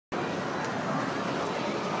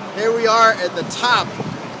Here we are at the top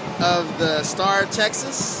of the Star of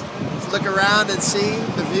Texas. Let's look around and see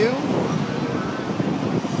the view.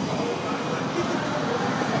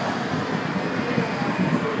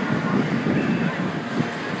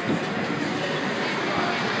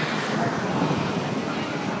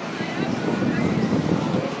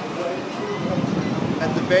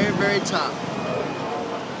 At the very, very top.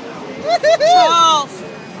 Charles!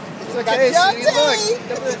 It's okay, sweetie, look.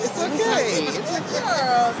 It's okay.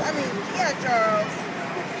 Charles. I mean, yeah, Charles.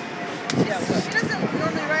 She doesn't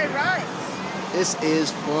normally ride rides. This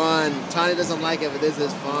is fun. Tanya doesn't like it, but this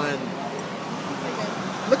is fun.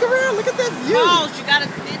 Look around, look at that view. Charles, you gotta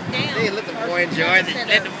sit down. Hey, let the boy enjoy the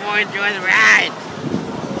ride.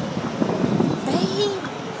 Babe.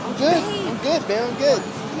 I'm good. I'm good, man. I'm good.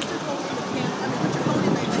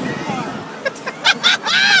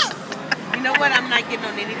 You know what? I'm not getting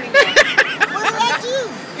on anything else. What did I do?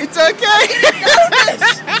 It's okay.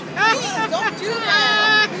 Please, don't do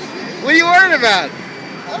that. What are you worried about?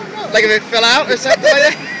 I don't know. Like if it fell out or something like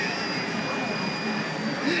that?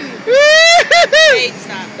 Wait,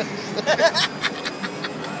 stop.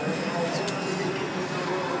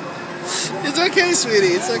 It's okay,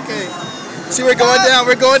 sweetie. It's okay. See, we're going down.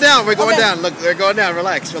 We're going down. We're going down. Look, we're going down.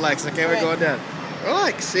 Relax, relax. Okay, we're going down.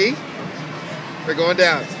 Relax. See? We're going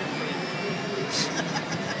down.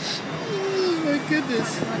 Oh my goodness.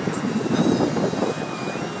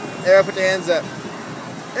 Everyone put your hands up.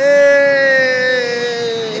 Hey!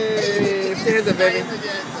 Put your hands up, baby.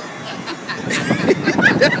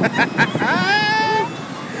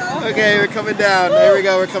 Okay, we're coming down. There we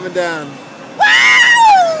go. We're coming down.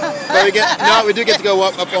 But we do get to go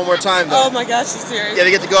up one more time, though. Oh my gosh, she's serious. Yeah,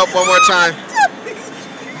 we get to go up one more time.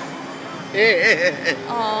 Oh man.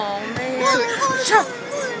 Oh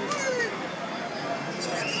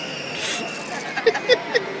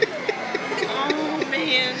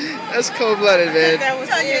man. That's cold-blooded, man. That was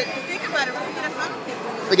it. Think about it. We get a funnel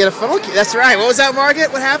cake. We get a funnel cake. That's right. What was that,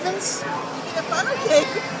 Margaret? What happens? We get a funnel cake.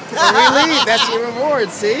 When we leave, that's your reward,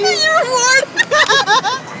 see? Your reward.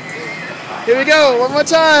 Here we go. One more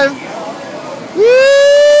time.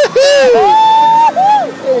 Woo-hoo!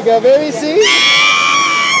 There we go, baby. See?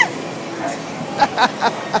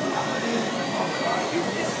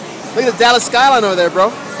 Look at the Dallas skyline over there, bro.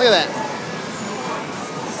 Look at that.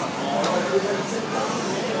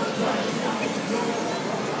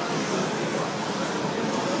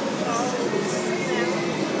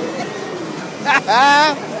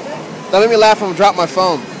 Don't make me laugh when I drop my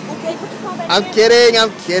phone. Okay, put your phone back I'm kidding,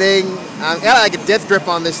 I'm kidding. I got like a death grip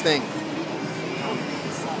on this thing.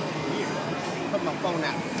 Put my phone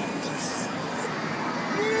out.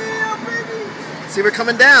 Yeah, baby. See, we're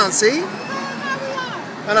coming down, see?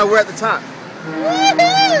 Oh no, we're at the top.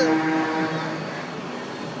 Woohoo!